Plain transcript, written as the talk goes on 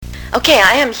Okay,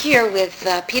 I am here with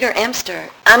Peter Amster.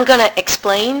 I'm going to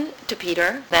explain to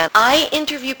Peter that I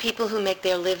interview people who make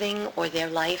their living or their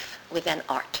life with an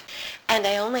art. And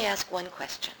I only ask one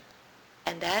question,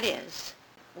 and that is,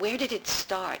 where did it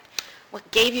start?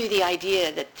 What gave you the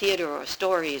idea that theater or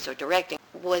stories or directing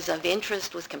was of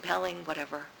interest, was compelling,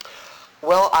 whatever?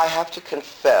 Well, I have to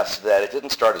confess that it didn't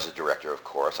start as a director, of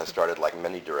course. I started, like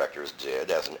many directors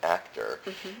did, as an actor.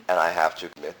 And I have to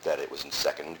admit that it was in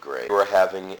second grade. We were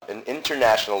having an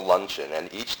international luncheon,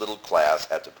 and each little class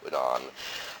had to put on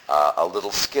a little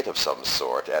skit of some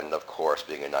sort. And, of course,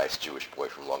 being a nice Jewish boy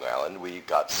from Long Island, we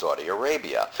got Saudi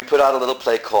Arabia. We put on a little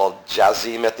play called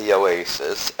Jazim at the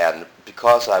Oasis, and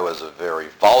because I was a very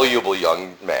voluble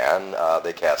young man,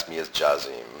 they cast me as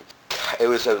Jazim. It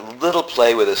was a little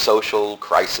play with a social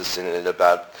crisis in it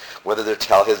about whether to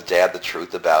tell his dad the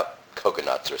truth about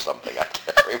coconuts or something. I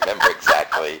can't remember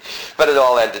exactly. But it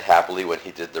all ended happily when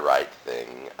he did the right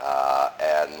thing.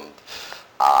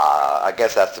 I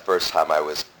guess that's the first time I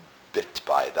was bit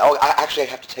by that. Oh, actually, I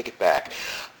have to take it back.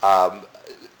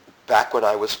 Back when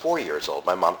I was 4 years old,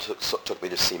 my mom took me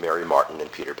to see Mary Martin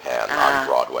and Peter Pan on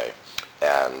Broadway.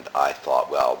 And I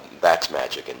thought, well, that's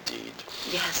magic indeed.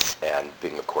 Yes. And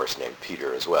being, of course, named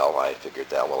Peter as well, I figured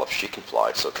that, well, if she can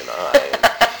fly, so can I.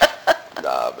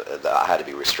 I had to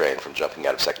be restrained from jumping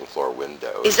out of second-floor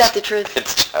windows. Is that the truth?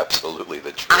 It's absolutely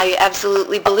the truth. I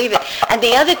absolutely believe it. And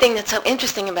the other thing that's so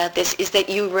interesting about this is that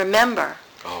you remember.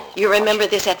 Oh, you remember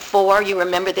this at 4, you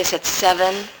remember this at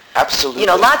 7. Absolutely. You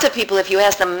know, lots of people, if you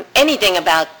ask them anything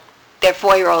about their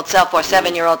 4-year-old self or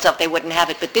 7-year-old self, they wouldn't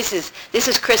have it. But this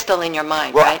is crystal in your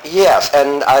mind, well, right? Yes,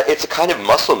 and it's a kind of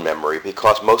muscle memory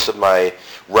because most of my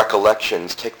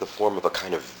recollections take the form of a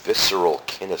kind of visceral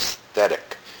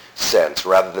kinesthetic sense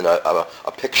rather than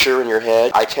a picture in your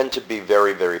head. I tend to be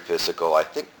very, very physical. I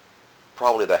think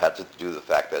probably that had to do with the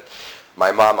fact that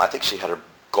my mom, I think she had her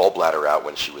gallbladder out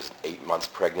when she was 8 months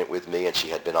pregnant with me, and she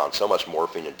had been on so much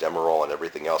morphine and Demerol and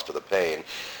everything else for the pain.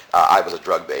 I was a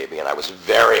drug baby, and I was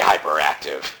very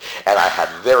hyperactive, and I had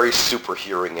very super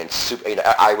hearing, and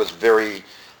I was very,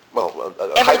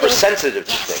 hypersensitive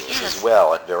to things as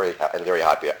well, and very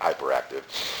hyperactive.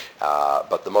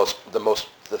 But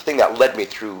the thing that led me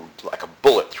through like a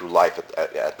bullet through life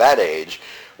at that age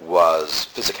was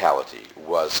physicality,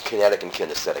 was kinetic and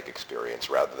kinesthetic experience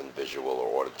rather than visual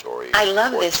or auditory. I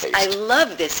love or this. taste. I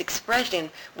love this expression,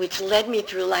 which led me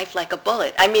through life like a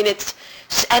bullet. I mean, it's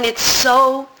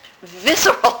so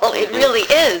visceral. It really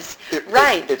is.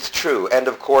 Right. It's true. And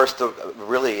of course,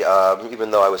 even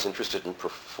though I was interested in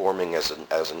performing as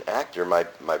an actor, my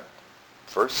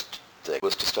first thing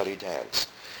was to study dance.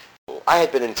 I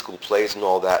had been in school plays and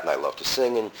all that, and I loved to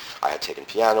sing, and I had taken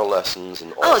piano lessons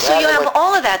and all that. Oh, so you have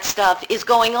all of that stuff is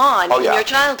going on in your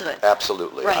childhood.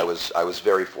 Absolutely. Right. I was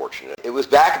very fortunate. It was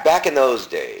back in those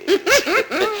days.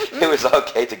 It was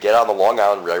okay to get on the Long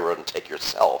Island Railroad and take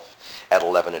yourself at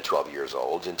 11 and 12 years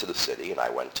old into the city, and I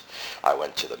went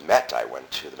to the Met, I went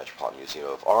to the Metropolitan Museum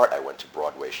of Art, I went to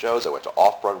Broadway shows, I went to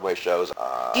off-Broadway shows.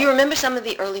 Do you remember some of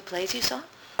the early plays you saw?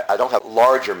 I don't have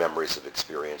larger memories of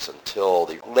experience until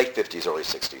the late 50s, early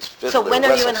 60s. So when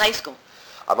are you in high school?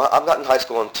 I'm not in high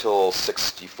school until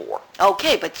 64.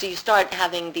 Okay, but so you start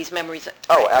having these memories.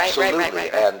 Oh, absolutely.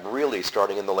 Right. And really,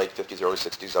 starting in the late 50s, early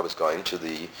 60s, I was going to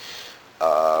the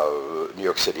New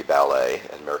York City Ballet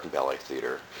and American Ballet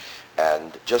Theater.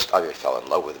 And I fell in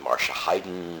love with Marcia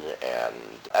Haydn and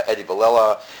Eddie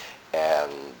Villela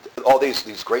and all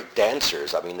these great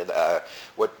dancers. I mean,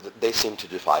 they seemed to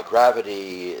defy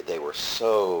gravity. They were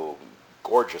so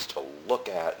gorgeous to look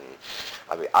at, and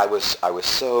I mean, I was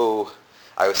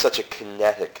such a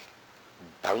kinetic,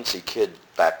 bouncy kid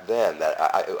back then that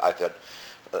I thought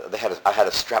I had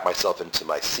to strap myself into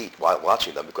my seat while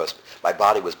watching them because my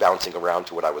body was bouncing around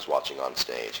to what I was watching on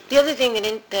stage. The other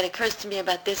thing that occurs to me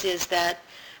about this is that,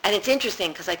 and it's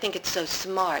interesting because I think it's so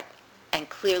smart, and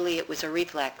clearly it was a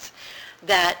reflex,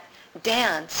 that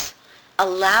dance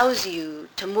allows you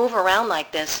to move around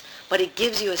like this, but it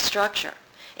gives you a structure.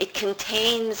 It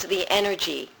contains the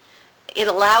energy. It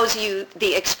allows you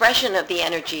the expression of the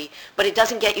energy, but it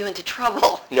doesn't get you into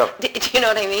trouble. No. Do you know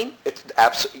what I mean? It's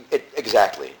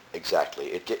exactly.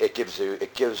 It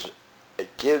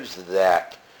gives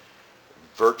that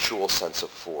virtual sense of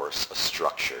force a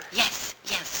structure. Yes.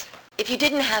 If you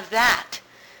didn't have that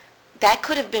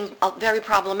could have been very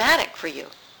problematic for you.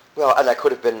 Well, and I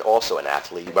could have been also an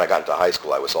athlete. When I got into high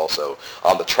school, I was also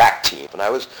on the track team. And I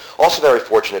was also very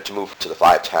fortunate to move to the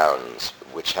Five Towns,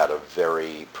 which had a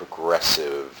very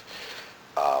progressive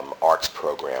arts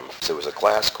program. So it was a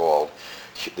class called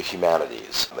the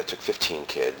Humanities. They took 15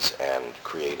 kids and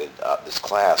created this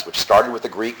class, which started with the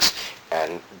Greeks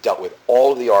and dealt with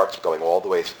all of the arts going all the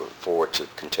way forward to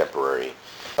contemporary,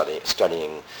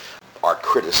 studying art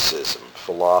criticism,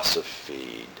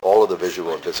 philosophy, all of the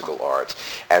visual and physical arts.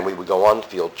 And we would go on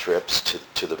field trips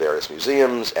to the various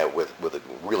museums and with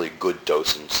really good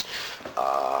docents.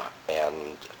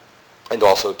 And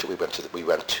also we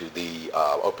went to the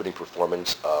opening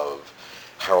performance of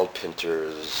Harold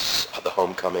Pinter's The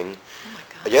Homecoming. Oh my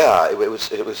God. Yeah, it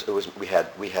was we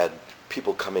had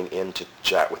people coming in to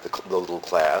chat with the little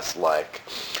class like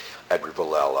Edgar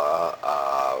Villella,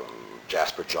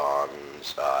 Jasper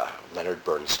Johns, Leonard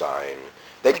Bernstein.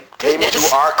 They came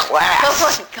to our class.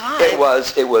 Oh my God! It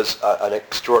was an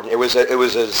extraordinary. It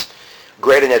was as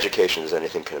great an education as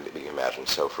anything can be imagined.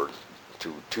 So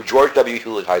to George W.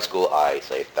 Hewlett High School, I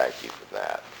say thank you for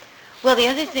that. Well, the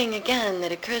other thing again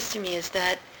that occurs to me is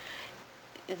that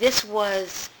this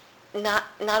was not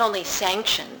only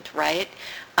sanctioned, right?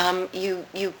 You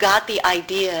got the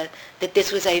idea that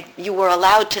you were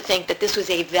allowed to think that this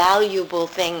was a valuable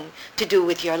thing to do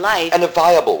with your life. And a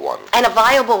viable one. And a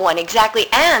viable one, exactly.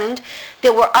 And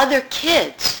there were other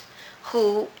kids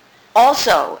who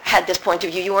also had this point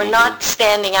of view. You were not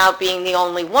standing out being the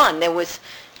only one. There was,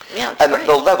 and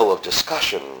the level of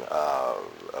discussion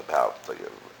about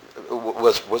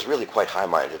was really quite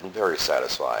high-minded and very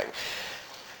satisfying.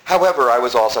 However, I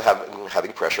was also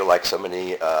having pressure, like so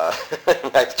many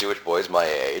nice Jewish boys my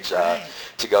age,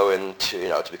 to go into,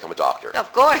 to become a doctor.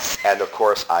 Of course. And of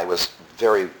course, I was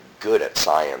very good at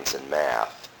science and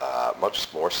math, much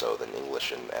more so than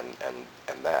English and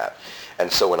that.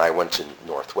 And so when I went to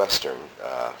Northwestern,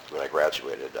 when I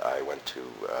graduated, I went to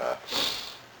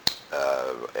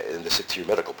in the 6-year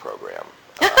medical program.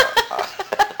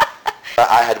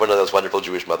 I had one of those wonderful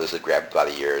Jewish mothers that grabbed by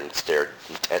the ear and stared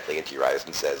intently into your eyes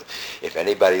and says, "If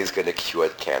anybody's going to cure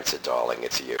cancer, darling,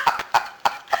 it's you."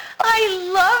 I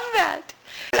love that.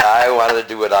 I wanted to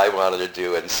do what I wanted to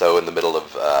do, and so in the middle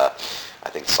of, I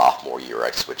think, sophomore year,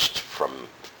 I switched from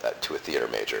to a theater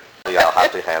major. I'll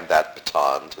have to hand that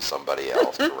baton to somebody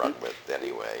else to run with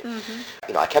anyway.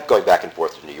 Mm-hmm. I kept going back and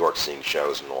forth to New York, seeing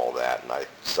shows and all that, and I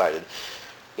decided,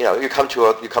 you come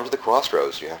to the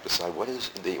crossroads. You have to decide what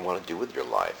is it that you want to do with your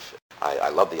life. I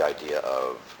love the idea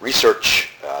of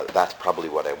research. That's probably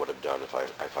what I would have done if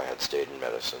I had stayed in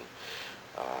medicine,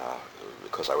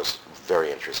 because I was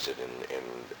very interested in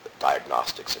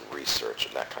diagnostics and research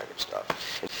and that kind of stuff.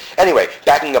 Anyway,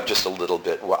 backing up just a little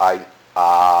bit, I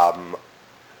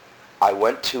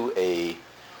went to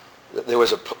there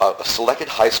was a selected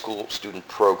high school student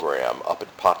program up in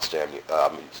Potsdam,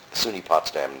 SUNY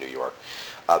Potsdam, New York,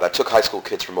 that took high school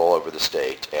kids from all over the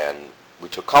state, and we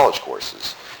took college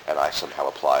courses, and I somehow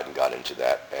applied and got into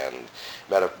that, and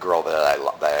met a girl that I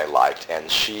liked,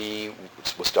 and she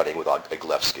was studying with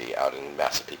Iglevsky out in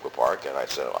Massapequa Park, and I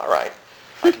said, all right,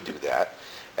 I can do that.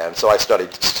 And so I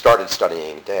started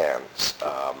studying dance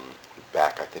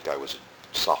back, I think I was a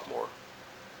sophomore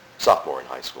in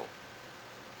high school.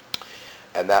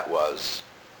 And that was,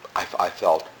 I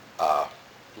felt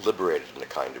liberated in a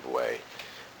kind of way.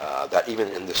 That even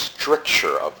in the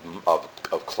stricture of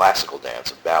classical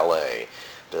dance, of ballet,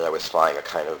 that I was finding a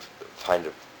kind of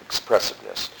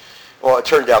expressiveness. Well, it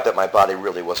turned out that my body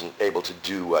really wasn't able to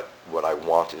do what I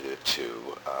wanted it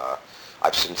to.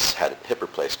 I've since had hip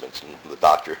replacements, and the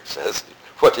doctor says,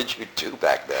 "What did you do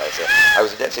back then?" I said, "I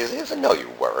was a dancer." He said, "No, you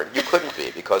weren't. You couldn't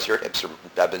be, because your hips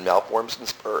have been malformed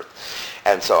since birth."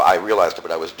 And so I realized that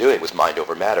what I was doing was mind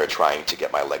over matter, trying to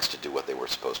get my legs to do what they were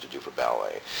supposed to do for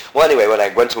ballet. Well, anyway, when I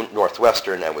went to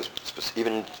Northwestern and was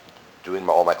even doing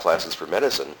all my classes for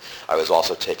medicine, I was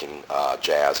also taking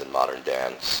jazz and modern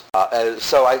dance.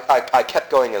 So I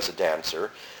kept going as a dancer,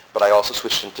 but I also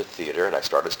switched into theater, and I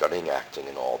started studying acting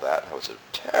and all that. I was a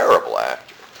terrible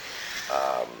actor.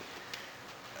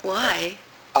 Why?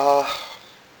 I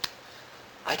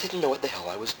didn't know what the hell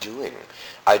I was doing.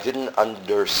 I didn't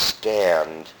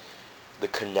understand the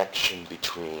connection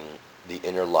between the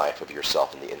inner life of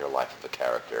yourself and the inner life of a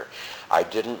character. I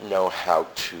didn't know how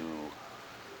to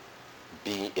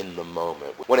be in the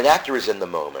moment. When an actor is in the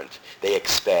moment, they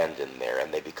expand in there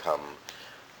and they become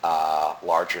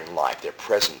larger in life. Their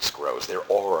presence grows, their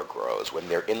aura grows. When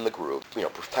they're in the group,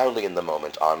 profoundly in the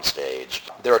moment on stage,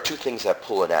 there are two things that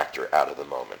pull an actor out of the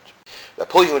moment. That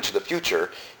pull you into the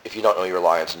future if you don't know your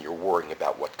lines and you're worrying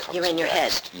about what comes next. You're in your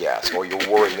head. Yes, or you're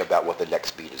worrying about what the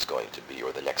next beat is going to be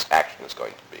or the next action is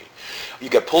going to be. You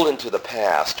get pulled into the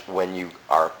past when you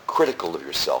are critical of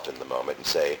yourself in the moment and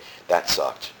say, that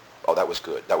sucked. Oh, that was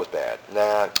good. That was bad.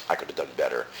 Nah, I could have done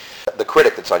better. The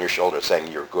critic that's on your shoulder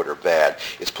saying you're good or bad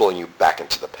is pulling you back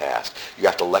into the past. You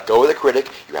have to let go of the critic.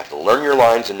 You have to learn your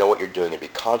lines and know what you're doing and be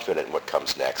confident in what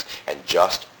comes next and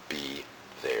just be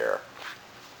there.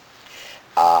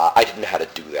 I didn't know how to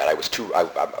do that. I was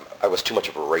too much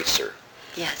of a racer.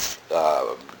 Yes.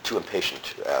 Too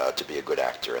impatient to be a good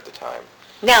actor at the time.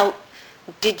 Now,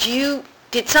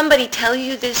 did somebody tell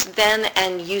you this then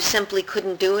and you simply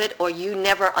couldn't do it, or you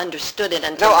never understood it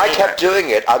until No, I later? kept doing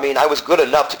it. I mean, I was good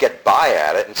enough to get by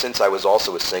at it, and since I was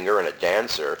also a singer and a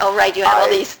dancer, Oh, right, you had all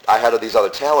these... I had all these other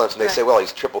talents, and they Right. say, well,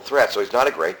 he's triple threat, so he's not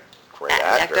a great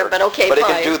actor, but okay, but he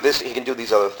fine. can do this, he can do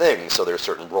these other things, so there are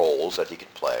certain roles that he can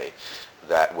play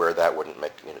where that wouldn't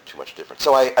make too much difference.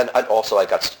 So I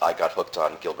got hooked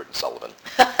on Gilbert and Sullivan.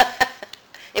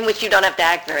 In which you don't have to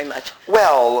act very much.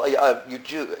 Well, you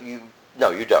do. No,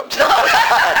 you don't.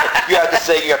 You have to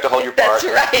sing. You have to hold your part.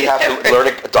 That's right. You have to learn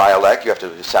a dialect. You have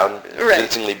to sound Right.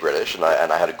 convincingly British. And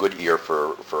I had a good ear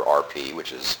for RP,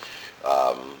 which is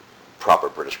proper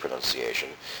British pronunciation.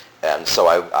 And so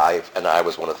I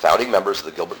was one of the founding members of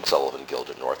the Gilbert and Sullivan Guild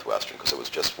at Northwestern because it was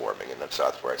just forming, and that's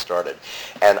where I started.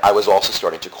 And I was also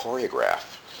starting to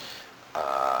choreograph.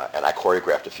 And I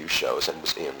choreographed a few shows and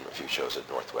was in a few shows at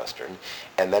Northwestern.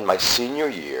 And then my senior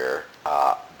year,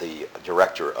 the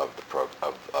director of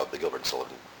the Gilbert and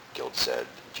Sullivan Guild said,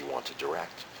 "Do you want to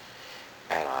direct?"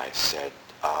 And I said,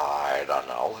 "I don't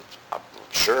know.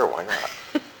 Sure, why not?"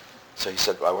 So he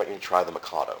said, "I want you to try the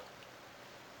Mikado."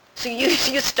 So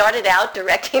you started out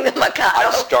directing the Mikado?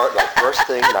 First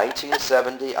thing,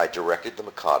 1970, I directed the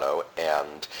Mikado,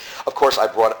 and of course I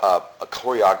brought a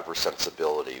choreographer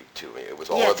sensibility to me. It was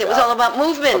all it was all about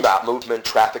movement. About movement,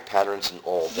 traffic patterns, and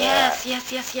all that.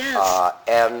 Yes.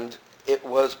 And it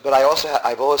was, but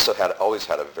I've always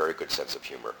had a very good sense of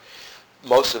humor.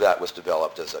 Most of that was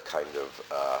developed as a kind of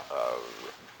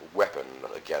weapon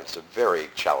against a very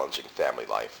challenging family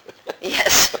life.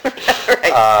 Yes,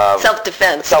 right.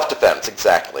 Self-defense. Self-defense,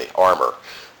 exactly. Armor.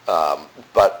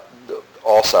 But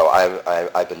also,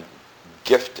 I've been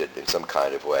gifted in some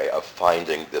kind of way of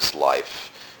finding this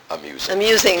life amusing.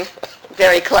 Amusing.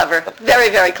 Very clever. Very,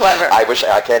 very clever.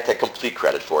 I can't take complete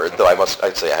credit for it, though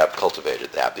I'd say I have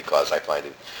cultivated that because I find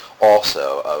it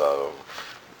also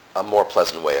a more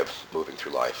pleasant way of moving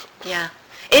through life. Yeah.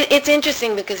 It's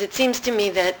interesting because it seems to me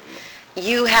that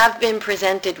you have been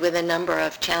presented with a number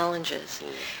of challenges,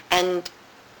 and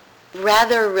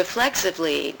rather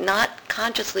reflexively, not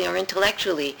consciously or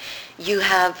intellectually, you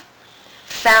have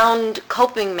found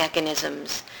coping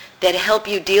mechanisms that help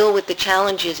you deal with the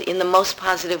challenges in the most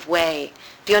positive way.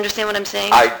 Do you understand what I'm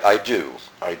saying? I do.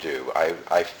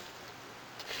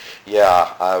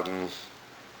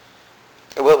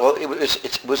 Well,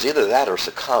 it was either that or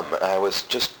succumb. I was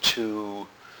just too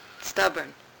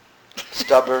stubborn,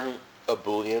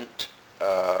 ebullient.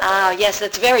 Yes,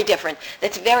 that's very different.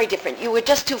 That's very different. You were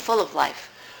just too full of life.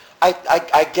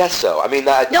 I guess so. I mean,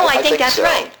 I think that's so.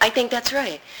 right. I think that's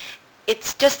right.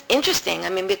 It's just interesting. I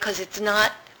mean, because it's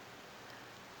not,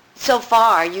 so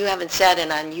far you haven't said,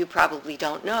 and you probably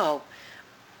don't know,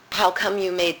 how come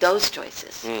you made those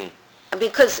choices?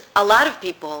 Because a lot of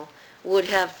people would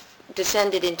have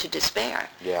descended into despair,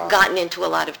 gotten into a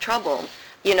lot of trouble,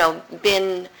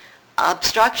 been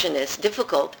obstructionist,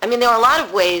 difficult. I mean, there are a lot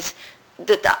of ways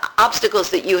that the obstacles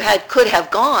that you had could have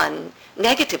gone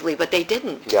negatively, but they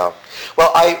didn't. Yeah.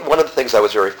 Well, one of the things I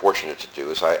was very fortunate to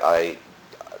do is I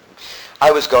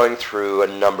was going through a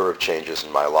number of changes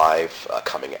in my life,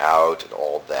 coming out and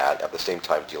all that, at the same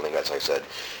time dealing, as I said,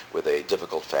 with a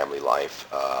difficult family life.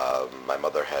 My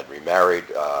mother had remarried.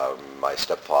 My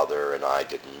stepfather and I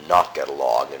did not get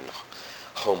along, and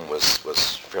home was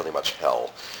fairly much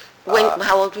hell.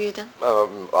 How old were you then?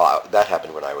 That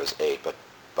happened when I was 8, but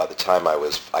by the time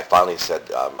I finally said,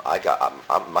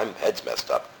 my head's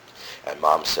messed up, and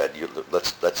Mom said,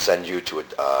 let's send you to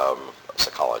a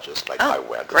psychologist. And I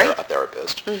went, great. A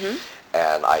therapist,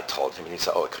 and I told him, and he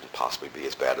said, it couldn't possibly be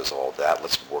as bad as all that.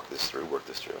 Let's work this through.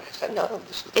 I said, no,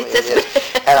 this is the way it is.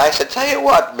 And I said, tell you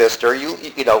what, mister,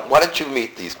 why don't you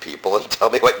meet these people and tell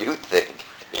me what you think?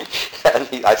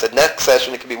 And I said, next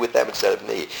session, it can be with them instead of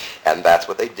me. And that's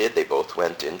what they did. They both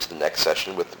went into the next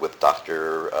session with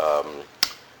Dr.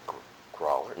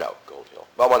 Goldhill.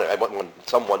 Well,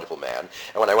 some wonderful man.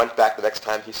 And when I went back the next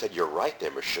time, he said, you're right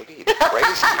there, Meshuggah. You're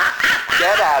crazy.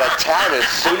 Get out of town as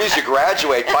soon as you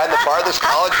graduate. Find the farthest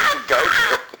college you can go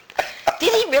to.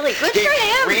 Did he really? Good for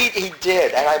him. He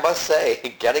did, and I must say,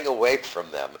 getting away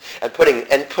from them and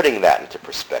putting that into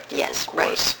perspective. Yes, of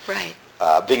course. right.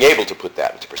 Being able to put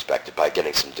that into perspective by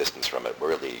getting some distance from it,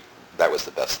 really, that was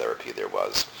the best therapy there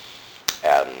was.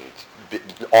 And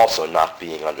also not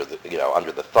being under the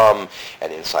thumb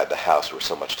and inside the house where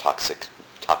so much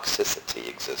toxicity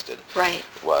existed. Right.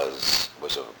 Was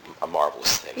a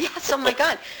marvelous thing. Yes. Oh my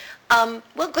God.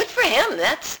 Well, good for him.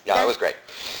 It was great.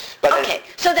 But Okay,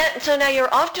 so now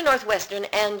you're off to Northwestern,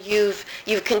 and you've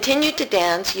continued to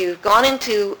dance. You've gone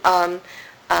into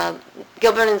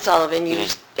Gilbert and Sullivan.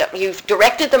 You've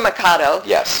directed the Mikado.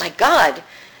 Yes. My God,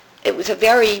 it was a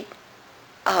very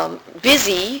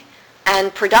busy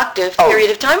and productive period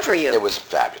of time for you. It was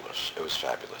fabulous. It was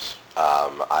fabulous.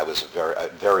 I was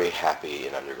very happy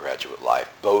in undergraduate life,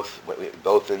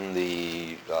 both in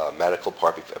the medical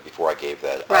part before I gave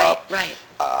that up. Right.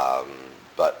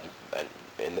 But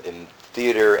in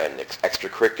theater and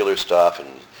extracurricular stuff, and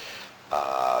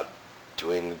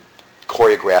doing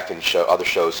choreographing other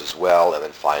shows as well, and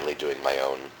then finally doing my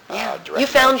own directing. You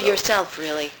found show. yourself,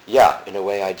 really. Yeah, in a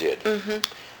way I did. Mm-hmm.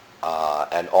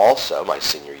 And also, my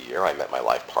senior year, I met my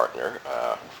life partner,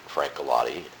 Frank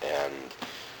Galati, and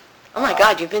Oh my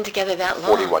God, you've been together that long.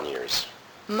 41 years.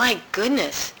 My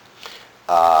goodness.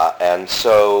 And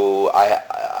so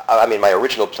I mean, my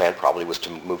original plan probably was to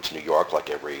move to New York like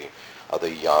every other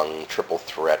young triple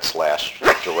threat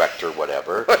 / director,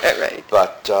 whatever. Right.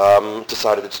 But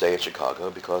decided to stay in Chicago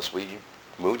because we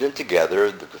moved in together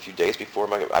a few days before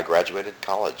I graduated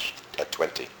college at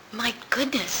 20. My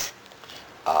goodness.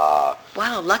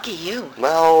 Wow, lucky you.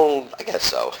 Well, I guess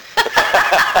so.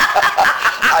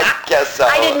 I guess so.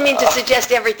 I didn't mean to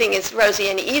suggest everything is rosy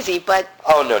and easy, but...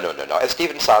 Oh, no. As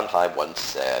Stephen Sondheim once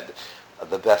said,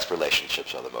 the best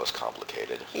relationships are the most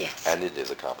complicated. Yes. And it is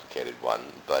a complicated one,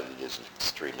 but it is an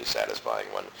extremely satisfying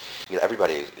one. You know,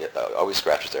 everybody always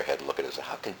scratches their head and look at it and says,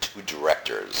 how can two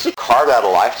directors carve out a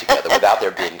life together without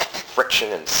there being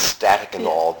friction and static and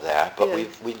all that? But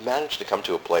we've managed to come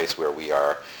to a place where we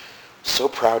are so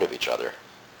proud of each other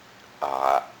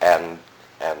and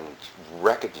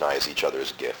recognize each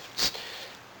other's gifts.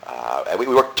 And we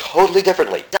work totally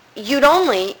differently. You'd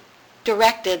only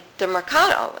directed the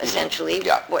Mercado, essentially.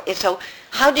 Yeah. So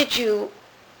how did you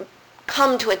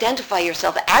come to identify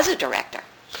yourself as a director?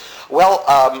 Well,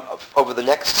 over the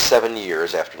next 7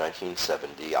 years after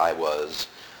 1970, I was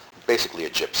basically a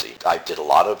gypsy. I did a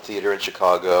lot of theater in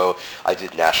Chicago. I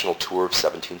did national tour of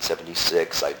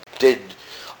 1776. I did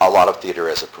a lot of theater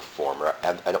as a performer,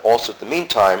 and also at the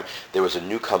meantime, there was a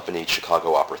new company,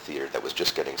 Chicago Opera Theater, that was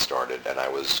just getting started, and I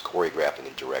was choreographing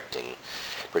and directing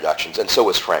productions, and so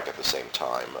was Frank at the same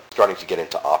time, starting to get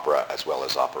into opera as well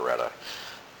as operetta,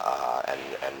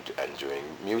 and doing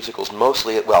musicals,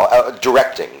 mostly,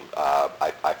 directing.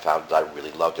 I found that I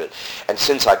really loved it, and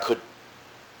since I could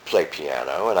play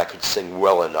piano and I could sing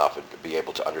well enough and be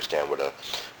able to understand what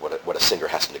a singer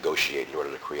has to negotiate in order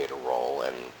to create a role,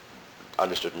 and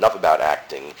understood enough about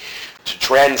acting to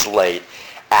translate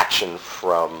action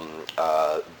from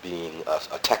being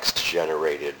a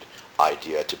text-generated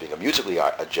idea to being a musically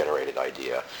generated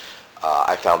idea,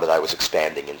 I found that I was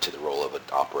expanding into the role of an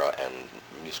opera and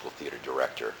musical theater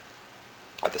director.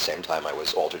 At the same time, I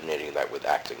was alternating that with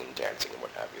acting and dancing and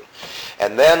what have you.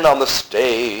 And then on the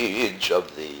stage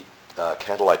of the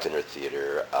Candlelight Dinner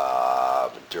Theater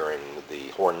during the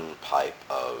hornpipe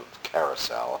of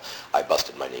Carousel, I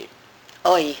busted my knee.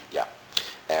 Oy. Yeah,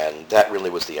 and that really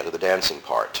was the end of the dancing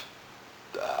part.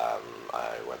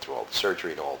 I went through all the surgery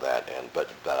and all that, but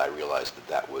I realized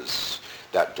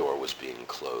that door was being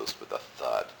closed with a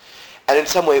thud. And in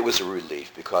some way it was a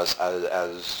relief, because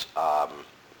as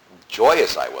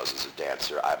joyous I was as a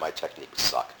dancer, my technique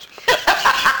sucked.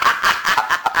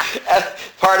 And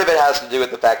part of it has to do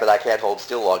with the fact that I can't hold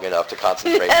still long enough to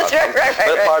concentrate.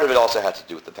 But part of it also had to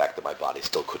do with the fact that my body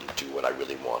still couldn't do what I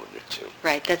really wanted it to.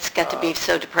 Right, that's got to be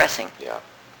so depressing. Yeah.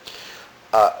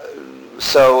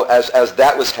 So as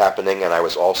that was happening, and I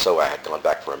had gone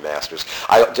back for a master's,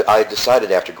 I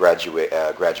decided after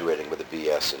graduating with a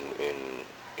BS in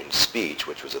speech,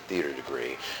 which was a theater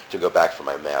degree, to go back for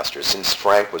my master's. Since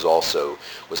Frank was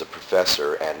a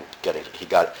professor, and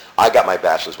I got my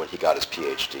bachelor's when he got his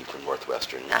PhD from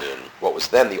Northwestern in what was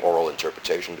then the oral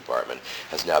interpretation department,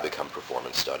 has now become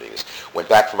performance studies. Went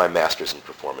back for my master's in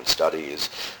performance studies,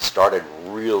 started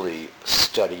really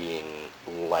studying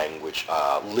language,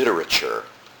 literature.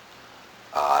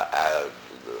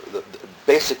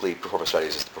 Basically, performance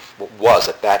studies was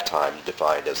at that time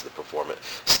defined as the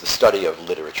study of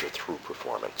literature through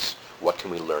performance. What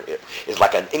can we learn? It's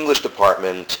like an English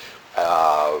department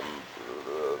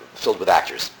filled with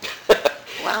actors.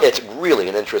 Wow. It's really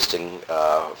an interesting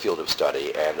field of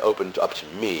study, and opened up to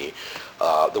me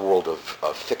the world of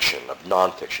fiction, of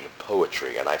nonfiction, of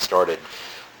poetry, and I started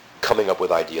coming up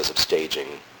with ideas of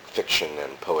staging fiction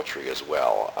and poetry as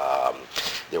well.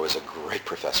 There was a great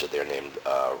professor there named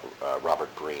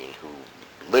Robert Breen, who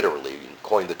literally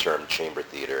coined the term chamber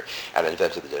theater and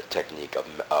invented the technique of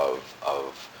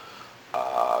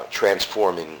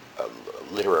transforming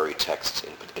literary texts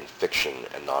in fiction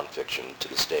and nonfiction to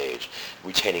the stage,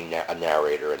 retaining a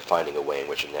narrator and finding a way in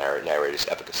which a narrator's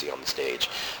efficacy on the stage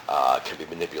can be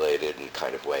manipulated in a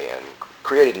kind of way and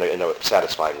created in a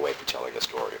satisfying way for telling a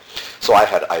story. So I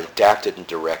adapted and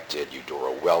directed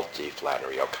Eudora Welty,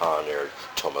 Flannery O'Connor,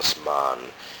 Thomas Mann,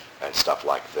 and stuff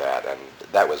like that, and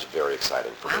that was very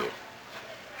exciting for me.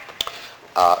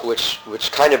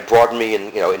 Which kind of broadened me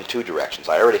in two directions.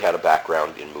 I already had a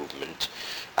background in movement.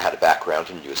 I had a background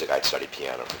in music. I'd studied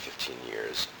piano for 15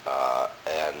 years.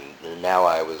 And now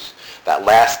that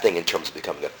last thing in terms of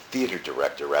becoming a theater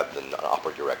director rather than an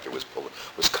opera director was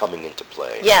coming into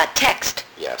play. Yeah, text.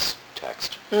 Yes,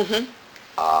 text. Mm-hmm.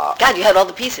 God, you had all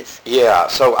the pieces. Yeah,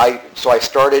 so I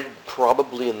started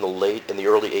probably in the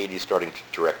early 80s starting to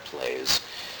direct plays.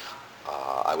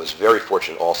 I was very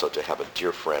fortunate also to have a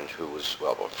dear friend who was,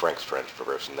 Frank's friend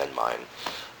first and then mine,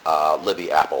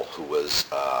 Libby Apple, who was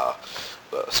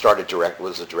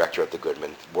was a director at the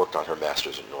Goodman, worked on her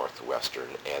master's at Northwestern,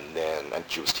 and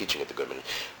she was teaching at the Goodman,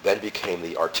 then became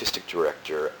the artistic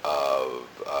director of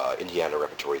Indiana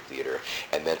Repertory Theater,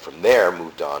 and then from there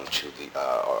moved on to the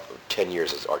 10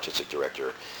 years as artistic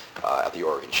director at the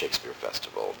Oregon Shakespeare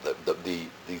Festival, the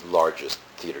largest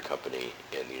theater company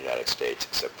in the United States,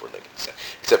 except for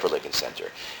Lincoln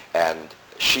Center. And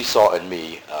she saw in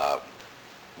me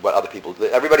what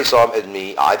everybody saw in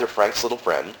me, either Frank's little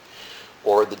friend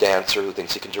or the dancer who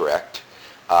thinks he can direct.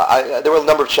 There were a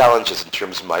number of challenges in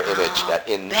terms of my image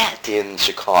in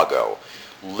Chicago.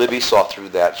 Libby saw through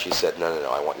that. She said,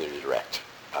 no, I want you to direct.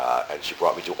 And she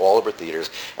brought me to all of her theaters,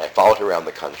 and I followed her around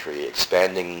the country,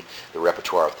 expanding the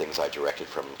repertoire of things I directed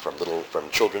from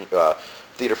children,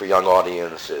 theater for young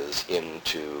audiences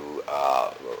into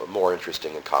more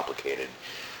interesting and complicated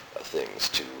things,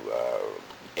 to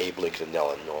Abe Lincoln in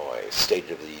Illinois,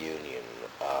 State of the Union.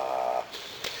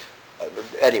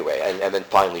 Anyway, and then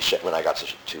finally when I got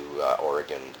to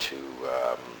Oregon, to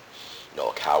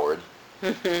Noel Coward,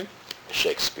 mm-hmm.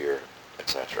 Shakespeare,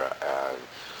 etc. And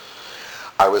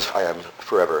I am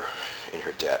forever in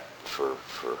her debt for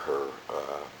her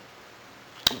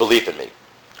belief in me.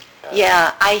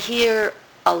 Yeah, I hear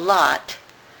a lot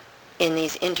in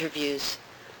these interviews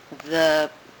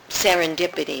the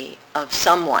serendipity of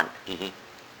someone mm-hmm.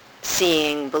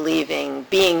 seeing, believing,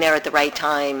 being there at the right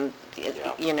time,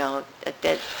 Yeah,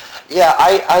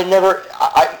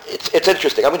 it's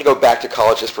interesting. I'm going to go back to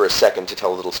college just for a second to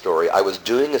tell a little story. I was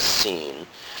doing a scene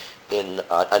in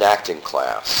an acting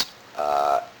class,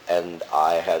 and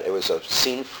it was a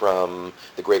scene from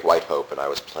The Great White Hope, and I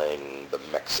was playing the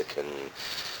Mexican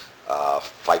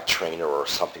fight trainer or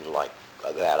something like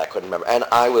that. I couldn't remember. And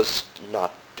I was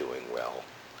not doing well.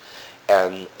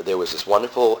 And there was this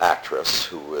wonderful actress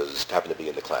who happened to be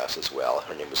in the class as well.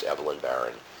 Her name was Evelyn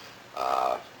Barron.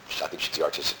 I think she's the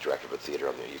artistic director of a theater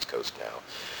on the East Coast now,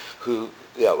 who,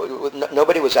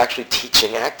 nobody was actually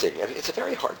teaching acting. I mean, it's a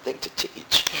very hard thing to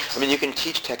teach. Yes. I mean, you can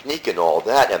teach technique and all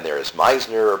that, and there's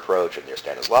Meisner approach and there's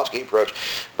Stanislavski approach,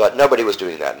 but nobody was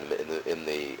doing that in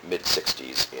the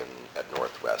mid-'60s at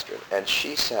Northwestern. And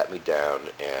she sat me down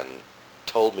and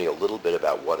told me a little bit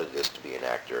about what it is to be an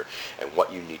actor and what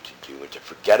you need to do, and to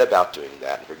forget about doing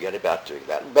that and forget about doing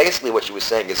that. And basically what she was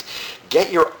saying is,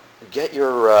 get your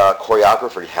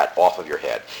choreographer hat off of your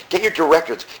head. Get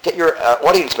your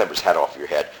audience members' hat off your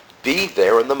head. Be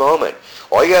there in the moment.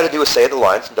 All you got to do is say the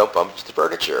lines and don't bump into the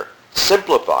furniture.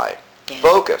 Simplify. Yeah.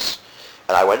 Focus.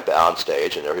 And I went on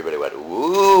stage and everybody went,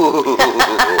 ooh.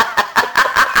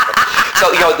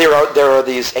 So, there are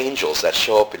these angels that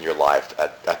show up in your life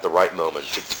at the right moment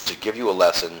to give you a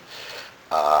lesson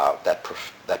that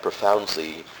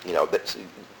profoundly, that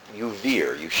you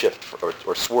veer, you shift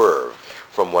or swerve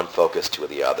from one focus to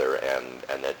the other, and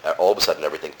all of a sudden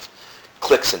everything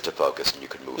clicks into focus and you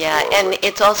can move forward. Yeah, and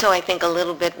it's also, I think, a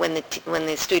little bit when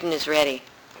the student is ready.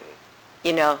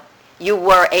 You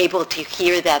were able to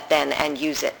hear that then and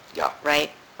use it. Yeah. Right.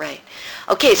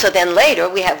 Okay, so then later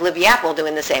we have Libby Apple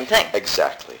doing the same thing.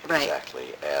 Exactly. Right.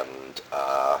 Exactly. And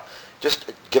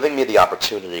just giving me the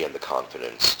opportunity and the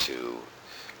confidence to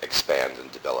expand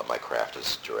and develop my craft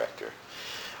as a director.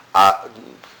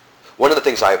 One of the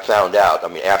things I found out,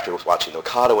 after watching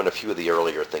Mikado and a few of the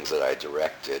earlier things that I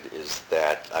directed, is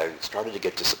that I started to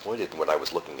get disappointed in what I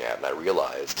was looking at, and I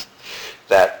realized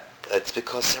that it's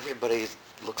because everybody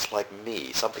looks like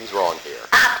me. Something's wrong here.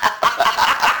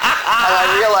 And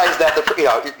I realized that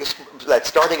that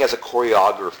starting as a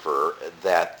choreographer,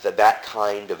 that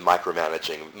kind of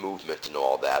micromanaging movement and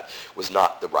all that was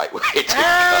not the right way to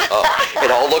go.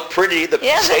 It all looked pretty. The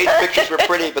stage pictures were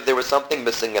pretty, but there was something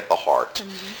missing at the heart.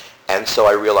 Mm-hmm. And so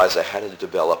I realized I had to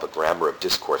develop a grammar of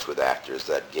discourse with actors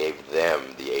that gave them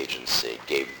the agency,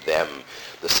 gave them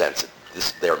the sense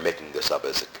that they're making this up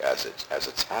as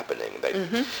it's happening.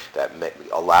 That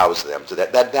allows them to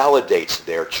that validates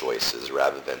their choices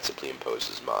rather than simply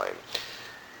imposes mine.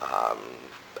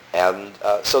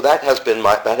 So that has been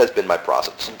my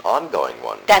process. It's an ongoing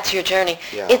one. That's your journey.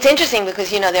 Yeah. It's interesting because,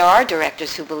 there are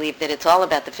directors who believe that it's all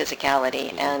about the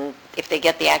physicality, and if they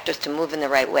get the actors to move in the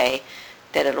right way,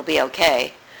 that it'll be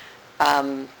okay.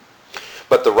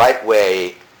 But the right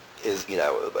way is,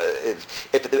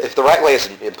 if the right way is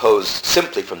imposed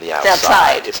simply from the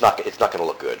outside, it's not going to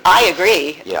look good. I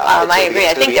agree. Yeah, I agree.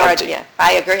 I think there are. Yeah,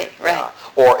 I agree. Right. Yeah.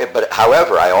 But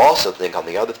however, I also think on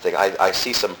the other thing, I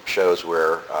see some shows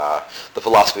where the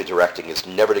philosophy of directing is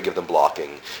never to give them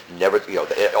blocking, never,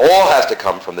 it all has to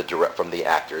come from the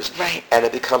actors, right? And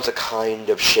it becomes a kind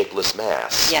of shapeless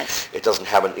mass. Yes. It doesn't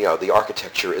have the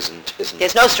architecture isn't.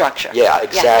 There's no structure. Yeah,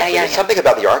 exactly. Yeah. There's something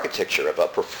about the architecture of a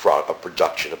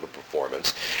production of a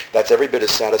performance that's every bit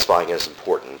as satisfying and as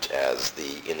important as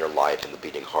the inner life and the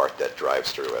beating heart that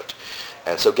drives through it.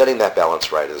 And so getting that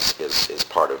balance right is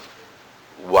part of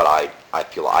what I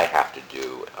feel I have to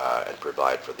do and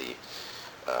provide for the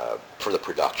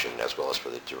production as well as for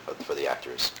the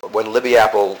actors. When Libby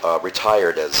Apple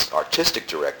retired as artistic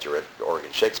director at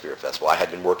Oregon Shakespeare Festival, I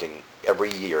had been working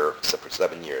every year except for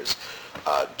 7 years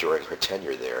during her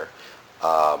tenure there.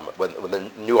 When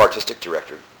the new artistic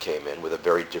director came in with a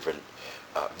very different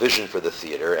vision for the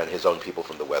theater and his own people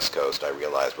from the West Coast, I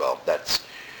realized, well, that's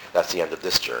the end of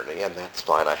this journey, and that's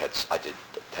fine. I had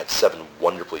 7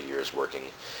 wonderful years working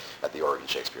at the Oregon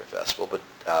Shakespeare Festival, but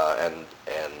and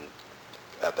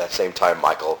at that same time,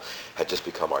 Michael had just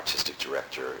become artistic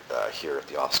director here at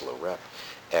the Oslo Rep,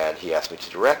 and he asked me to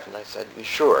direct, and I said,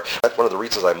 sure. That's one of the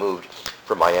reasons I moved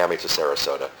from Miami to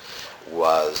Sarasota,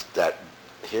 was that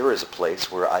here is a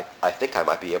place where I think I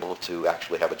might be able to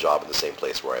actually have a job in the same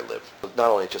place where I live. Not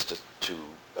only just to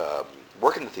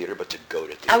work in the theater, but to go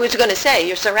to theater. I was going to say,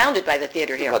 you're surrounded by the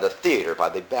theater here. By the theater, by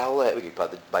the ballet,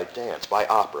 by dance, by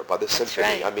opera, by the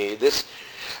symphony. Right.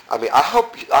 I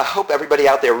hope everybody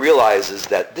out there realizes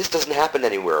that this doesn't happen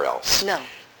anywhere else. No.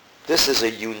 This is a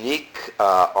unique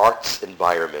arts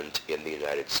environment in the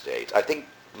United States. I think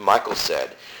Michael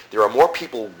said there are more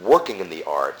people working in the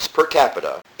arts per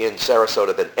capita in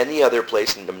Sarasota than any other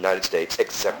place in the United States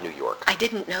except New York. I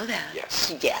didn't know that.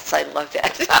 Yes. Yes, I love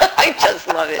that. I just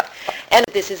love it. And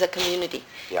this is a community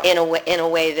in a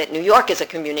way that New York is a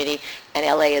community and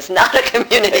LA is not a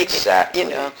community.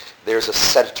 Exactly. There's a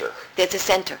center. There's a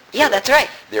center. Yeah, that's right.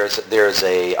 There's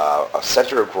a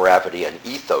center of gravity and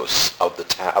ethos of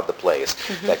the place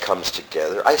that comes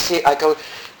together. I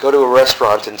go to a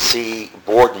restaurant and see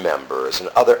board members and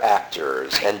other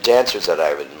actors and dancers that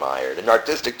I've admired and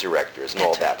artistic directors and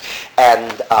all that.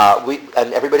 And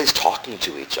everybody's talking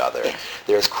to each other. Yeah.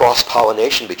 There's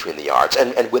cross-pollination between the arts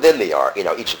and within the art,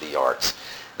 each of the arts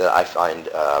that I find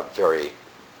very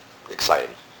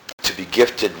exciting. To be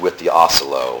gifted with the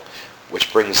Oslo,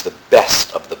 which brings the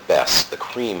best of the best, the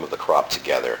cream of the crop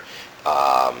together.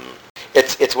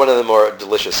 It's one of the more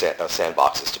delicious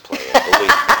sandboxes to play in, believe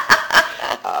me.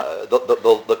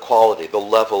 The quality, the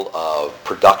level of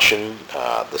production,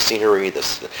 the scenery,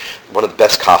 one of the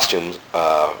best costume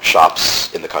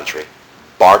shops in the country,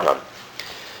 bar none.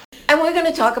 And we're going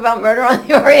to talk about Murder on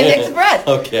the Orient Express.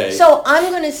 Okay. So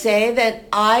I'm going to say that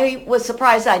I was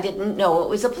surprised I didn't know it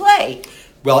was a play.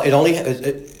 Well,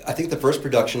 I think the first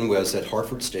production was at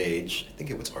Hartford Stage. I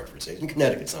think it was Hartford Stage in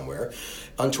Connecticut somewhere,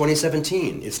 on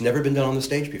 2017. It's never been done on the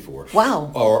stage before.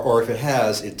 Wow. Or if it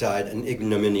has, it died an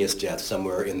ignominious death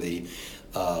somewhere in the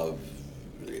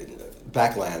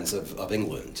backlands of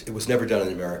England. It was never done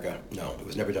in America. No, it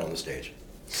was never done on the stage.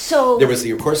 So there was,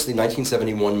 of course, the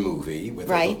 1971 movie with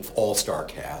right. the all-star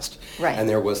cast. Right. And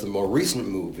there was the more recent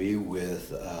movie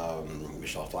with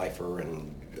Michelle Pfeiffer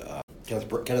and Kenneth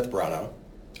Branagh.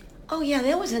 Oh, yeah,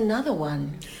 there was another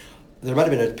one. There might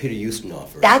have been a Peter Ustinov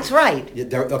version. That's right.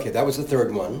 Yeah, okay, that was the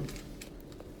third one.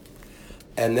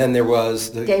 And then there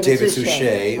was the David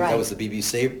Suchet. Right. That was the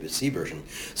BBC version.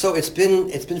 So it's been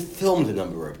filmed a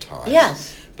number of times.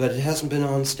 Yes. But it hasn't been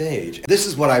on stage. This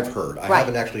is what I've heard. I Right.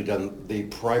 haven't actually done the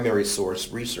primary source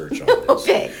research on this.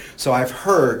 Okay. So I've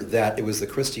heard that it was the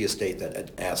Christie estate that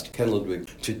had asked Ken Ludwig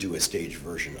to do a stage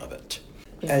version of it.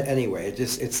 Anyway, they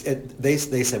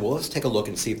said, well, let's take a look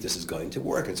and see if this is going to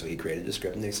work. And so he created a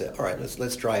script, and they said, all right,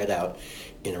 let's try it out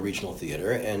in a regional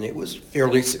theater, and it was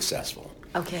fairly successful.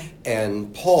 Okay.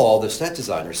 And Paul, the set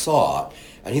designer, saw it,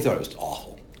 and he thought it was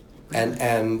awful. And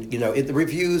the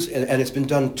reviews, and it's been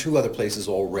done 2 other places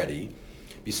already,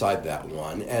 beside that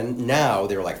one. And now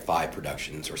there are like 5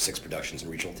 productions or 6 productions in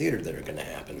regional theater that are going to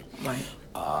happen. Right.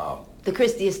 The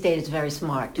Christie estate is very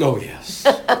smart. Oh, yes.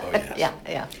 Oh, yes.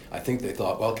 Yeah. I think they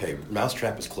thought, well, okay,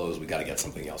 Mousetrap is closed. We got to get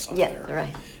something else out there. Yeah,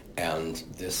 right. And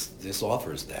this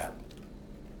offers that.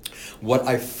 What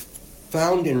I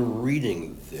found in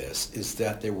reading this is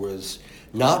that there was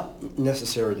not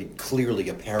necessarily clearly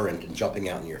apparent and jumping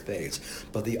out in your face,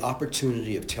 but the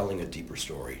opportunity of telling a deeper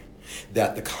story.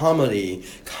 That the comedy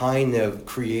kind of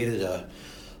created a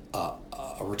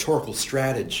rhetorical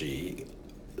strategy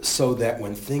so that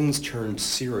when things turned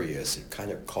serious, it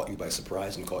kind of caught you by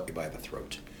surprise and caught you by the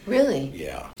throat. Really?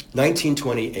 Yeah.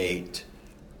 1928,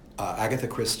 Agatha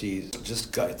Christie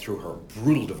just got through her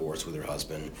brutal divorce with her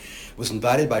husband, was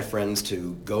invited by friends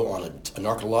to go on an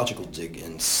archaeological dig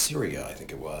in Syria, I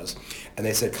think it was, and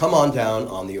they said, come on down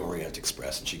on the Orient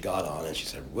Express. And she got on and she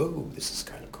said, whoa, this is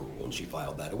kind of cool, and she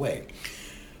filed that away.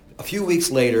 A few weeks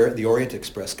later, the Orient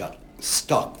Express got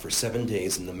stuck for 7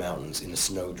 days in the mountains in a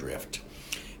snowdrift,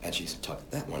 and she tucked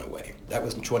that one away. That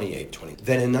was in 20.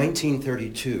 Then in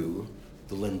 1932,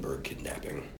 the Lindbergh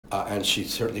kidnapping. And she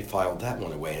certainly filed that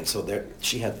one away. And so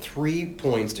she had 3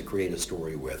 points to create a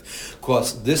story with. Of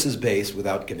course, this is based,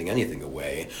 without giving anything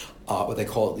away, what they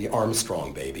call the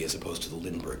Armstrong baby as opposed to the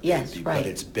Lindbergh yes, baby. Right. But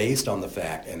it's based on the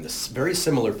fact, and the very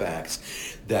similar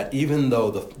facts, that even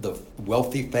though the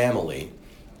wealthy family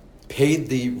paid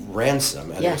the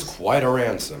ransom, and yes. it was quite a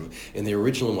ransom, in the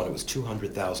original one it was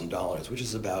 $200,000, which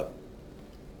is about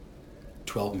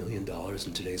 $12 million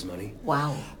in today's money.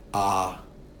 Wow.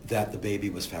 That the baby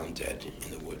was found dead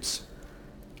in the woods.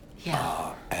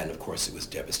 Yeah. And of course it was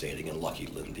devastating, and Lucky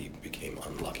Lindy became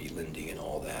Unlucky Lindy and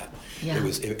all that. Yeah.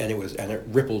 And it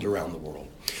rippled around the world.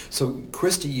 So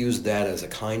Christie used that as a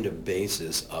kind of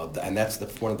basis of, and that's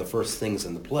one of the first things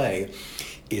in the play,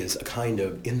 is a kind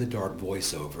of in-the-dark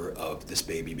voiceover of this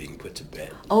baby being put to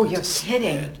bed. Oh, you're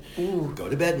kidding. Ooh. Go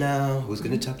to bed now. Who's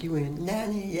going to tuck you in?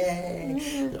 Nanny, yay.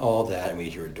 And all that. And we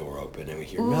hear a door open, and we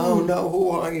hear, no,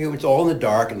 who are you? It's all in the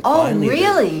dark. And finally,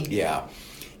 really? Yeah.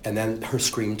 And then her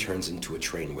scream turns into a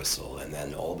train whistle, and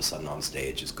then all of a sudden on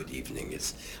stage is good evening.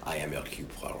 It's I am Hercule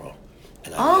Poirot.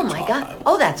 Oh my God!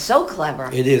 Oh, that's so clever.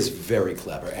 It is very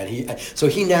clever, and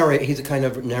he's a kind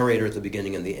of narrator at the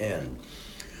beginning and the end.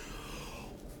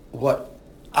 What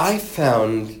I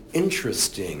found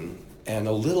interesting and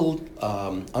a little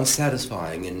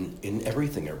unsatisfying in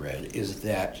everything I read is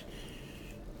that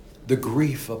the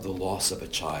grief of the loss of a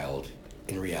child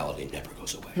in reality never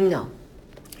goes away. No.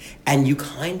 And you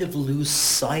kind of lose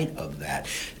sight of that.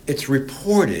 It's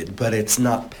reported, but it's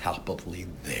not palpably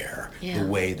there. Yeah. The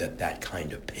way that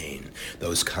kind of pain,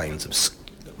 those kinds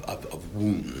of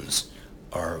wounds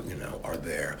are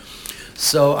there.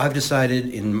 So I've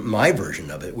decided in my version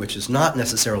of it, which is not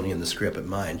necessarily in the script but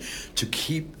mine, to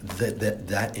keep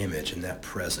that image and that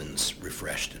presence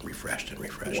refreshed and refreshed and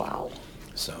refreshed. Wow.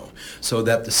 So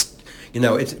that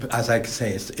it's, as I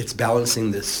say, it's balancing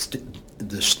the shtick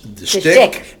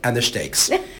shtick and the stakes,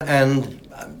 and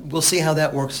we'll see how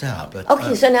that works out. But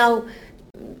okay, so now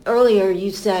earlier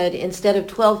you said instead of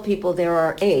 12 people there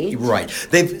are 8. Right.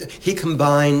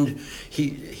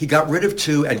 He got rid of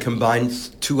 2 and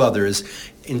combined 2 others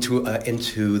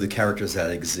into the characters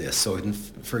that exist. So,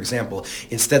 for example,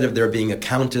 instead of there being a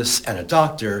countess and a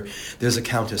doctor, there's a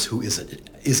countess who is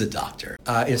a doctor.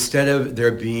 Instead of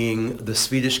there being the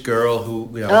Swedish girl who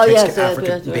takes care of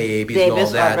African babies and all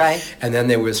that, right. And then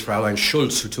there was Fräulein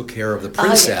Schultz who took care of the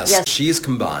princess. Yes. She's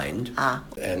combined,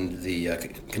 and the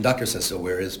conductor says, "So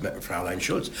where is Fräulein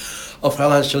Schultz?" Oh,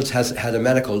 Fräulein Schultz has had a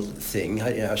medical thing.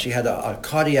 She had a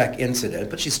cardiac incident,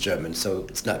 but she's German, so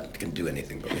it's not going to do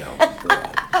anything. But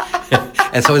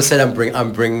and so instead,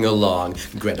 I'm bringing along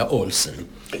Greta Olsen,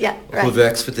 yeah, right. who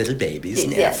works for little babies.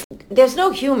 Yes. There's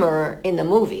no humor in the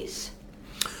movies.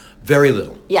 Very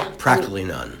little. Yeah. Practically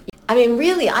none. I mean,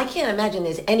 really, I can't imagine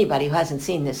there's anybody who hasn't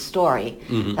seen this story.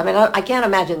 Mm-hmm. I mean, I can't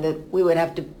imagine that we would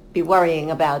have to be worrying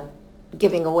about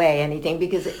giving away anything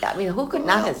because, I mean, who could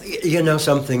not have... You know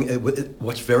something?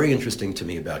 What's very interesting to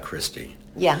me about Christie...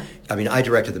 Yeah. I mean, I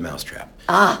directed The Mousetrap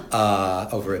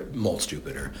over at Maltz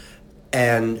Jupiter.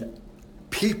 And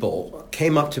people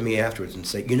came up to me afterwards and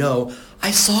say,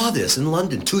 I saw this in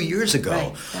London 2 years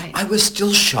ago. Right. I was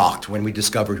still shocked when we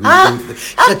discovered who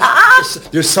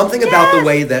there's something about the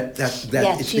way that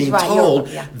it's being told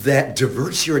that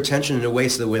diverts your attention in a way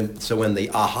so when the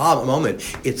aha moment,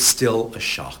 it's still a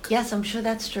shock. Yes, I'm sure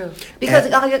that's true. Because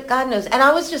God knows. And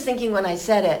I was just thinking when I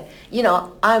said it,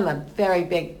 I'm a very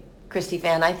big Christie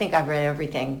fan. I think I've read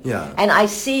everything. Yeah. And I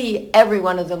see every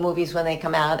one of the movies when they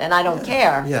come out, and I don't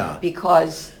care. Yeah.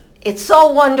 Because it's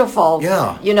so wonderful.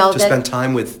 Yeah, You know, to that, spend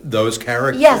time with those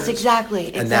characters. yes,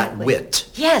 exactly. And that wit.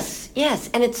 Yes, yes.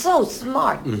 And it's so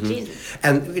smart. Jesus.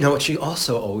 And you know what she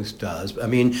also always does. I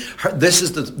mean, this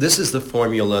is the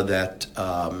formula that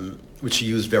which she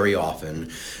used very often.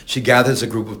 She gathers a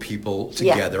group of people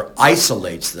together,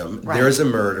 isolates them. Right. There's a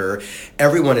murder.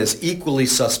 Everyone is equally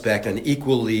suspect and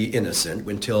equally innocent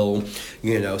until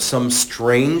some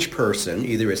strange person,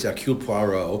 either it's Hercule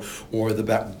Poirot or the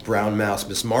brown mouse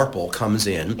Miss Marple, comes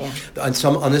in, and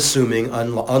some unassuming,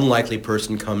 unlikely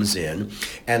person comes in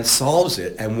and solves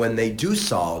it. And when they do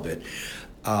solve it,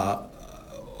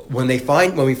 when we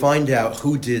find out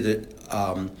who did it,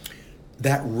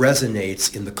 that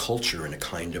resonates in the culture in a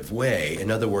kind of way.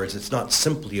 In other words, it's not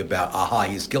simply about,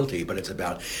 he's guilty, but it's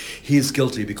about he's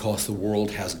guilty because the world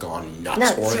has gone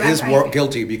nuts, or he's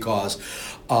guilty because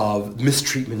of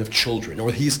mistreatment of children,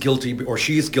 or he's guilty, or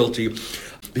she's guilty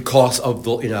because of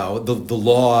the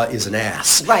law is an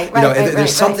ass. Right.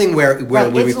 There's something where we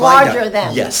it's find larger out.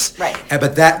 than. Yes. Right.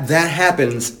 But that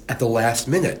happens at the last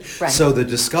minute. Right. So the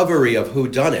discovery of who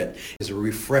done it is a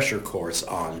refresher course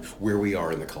on where we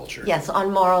are in the culture. Yes,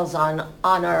 on morals, on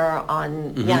honor,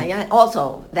 on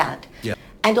also that. Yeah.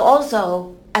 And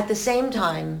also at the same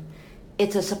time,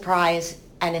 it's a surprise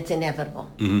and it's inevitable.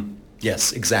 Mm-hmm.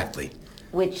 Yes, exactly.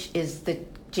 Which is the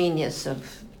genius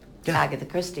of Agatha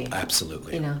Christie.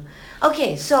 Absolutely.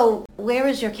 Okay, so where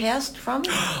is your cast from?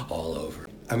 All over.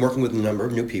 I'm working with a number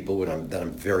of new people that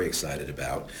I'm very excited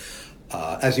about.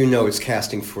 As you know, it's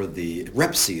casting for the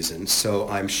rep season, so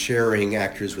I'm sharing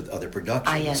actors with other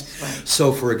productions. Yes, right.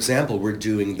 So, for example, we're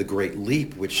doing The Great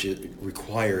Leap, which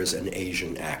requires an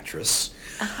Asian actress,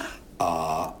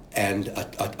 and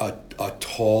a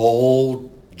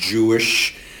tall,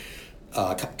 Jewish,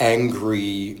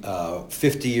 angry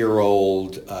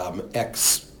 50-year-old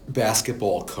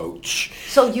ex-basketball coach.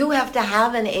 So you have to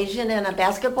have an Asian and a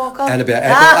basketball coach? And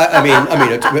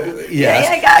yes.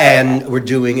 Yeah, And we're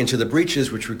doing Into the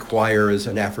Breaches, which requires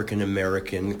an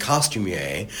African-American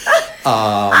costumier,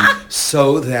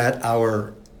 so that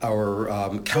our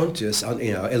countess,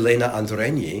 Elena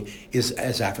Andreni, is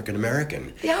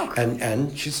African-American. Yeah.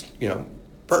 And she's,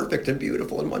 perfect and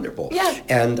beautiful and wonderful. Yeah.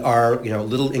 And our,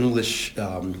 little English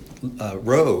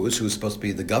Rose, who's supposed to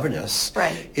be the governess,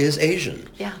 is Asian.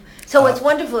 Yeah. So what's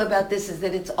wonderful about this is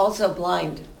that it's also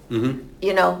blind.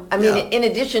 Mm-hmm. In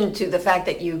addition to the fact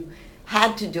that you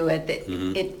had to do it,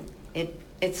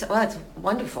 it's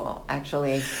wonderful,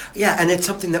 actually. Yeah, and it's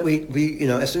something that we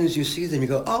as soon as you see them, you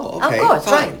go, oh, okay, of course,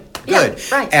 fine, right. good.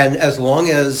 Yeah, right. And as long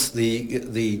as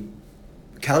the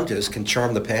Countess can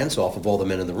charm the pants off of all the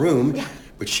men in the room,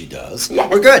 which she does,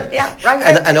 we're good. Yeah,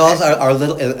 right. And also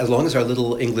as long as our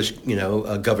little English,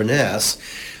 governess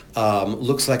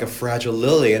looks like a fragile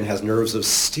lily and has nerves of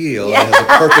steel and has a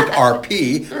perfect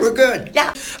RP, we're good.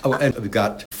 Yeah. Oh, and we've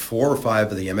got 4 or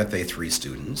 5 of the MFA3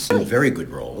 students in very good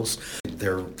roles.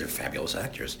 They're fabulous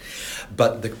actors.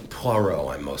 But the Poirot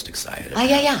I'm most excited about.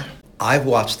 Yeah. I've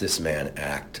watched this man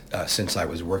act since I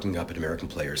was working up at American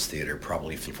Players Theater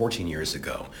probably 14 years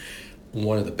ago.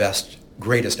 One of the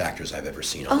greatest actors I've ever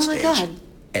seen on stage. Oh, my God.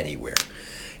 Anywhere.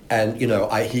 And,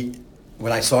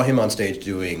 when I saw him on stage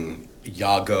doing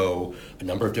Iago, a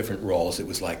number of different roles, it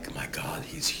was like, my God,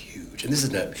 he's huge. And this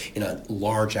is in a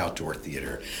large outdoor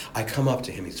theater. I come up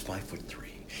to him, he's 5'3".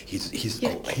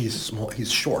 He's small,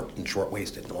 he's short and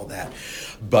short-waisted and all that.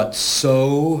 But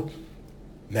so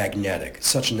magnetic,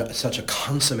 such a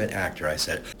consummate actor. I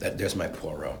said, there's my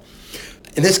Poirot.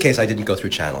 In this case, I didn't go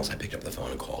through channels. I picked up the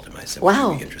phone and called him. I said, wow.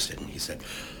 Would you be interested? And he said,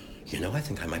 I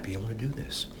think I might be able to do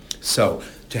this. So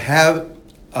to have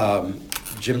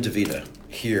Jim DeVita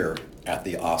here at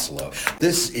the Oslo,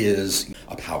 this is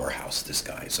a powerhouse, this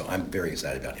guy. So I'm very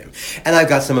excited about him. And I've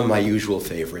got some of my usual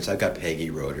favorites. I've got Peggy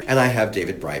Roeder. And I have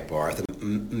David Breitbarth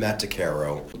and Matt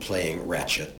DeCaro playing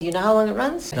Ratchet. You know how long it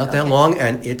runs? Not that long,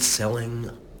 and it's selling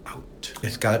out.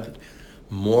 It's got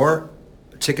more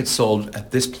tickets sold at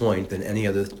this point than any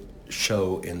other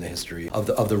show in the history of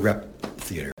the Rep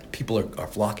Theater. People are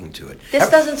flocking to it. This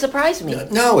doesn't surprise me.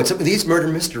 No, it's these murder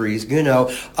mysteries. When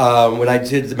I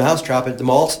did The Mousetrap at the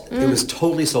Malt, it was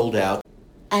totally sold out.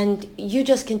 And you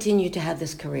just continue to have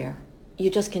this career. You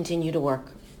just continue to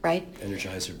work, right?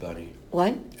 Energizer Bunny.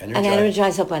 What? An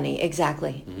Energizer Bunny,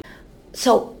 exactly. Mm-hmm.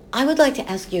 So I would like to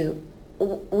ask you,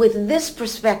 with this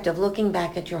perspective, looking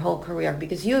back at your whole career,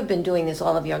 because you have been doing this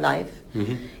all of your life,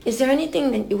 is there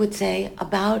anything that you would say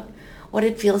about what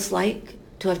it feels like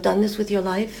to have done this with your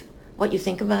life? What you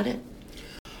think about it?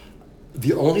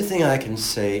 The only thing I can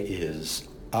say is,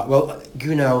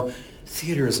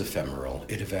 theater is ephemeral.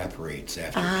 It evaporates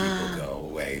after people go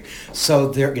away. So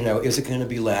there, is it going to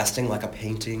be lasting like a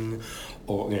painting,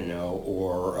 or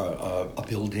a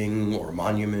building, or a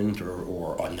monument,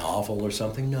 or a novel, or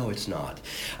something? No, it's not.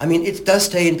 I mean, it does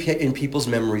stay in people's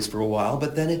memories for a while,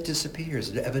 but then it disappears.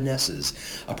 It evanesces.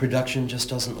 A production just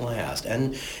doesn't last,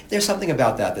 and there's something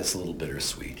about that that's a little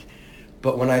bittersweet.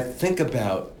 But when I think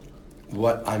about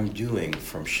what I'm doing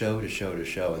from show to show to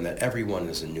show, and that everyone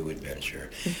is a new adventure,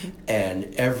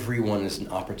 and everyone is an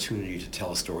opportunity to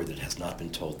tell a story that has not been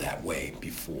told that way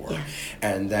before,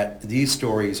 and that these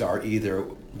stories are either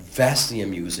vastly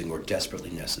amusing or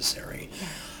desperately necessary.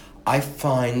 I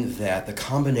find that the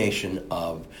combination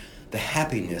of the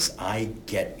happiness I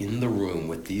get in the room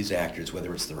with these actors,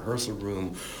 whether it's the rehearsal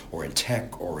room or in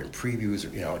tech or in previews,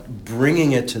 or,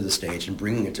 bringing it to the stage and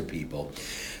bringing it to people,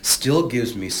 still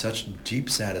gives me such deep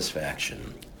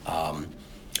satisfaction. I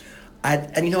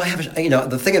have,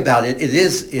 the thing about it, it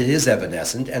is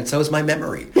evanescent, and so is my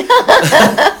memory.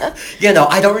 I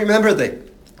don't remember the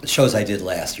shows I did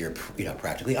last year,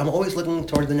 practically. I'm always looking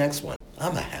toward the next one.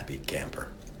 I'm a happy camper.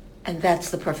 And that's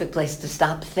the perfect place to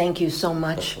stop. Thank you so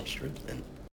much. Sure.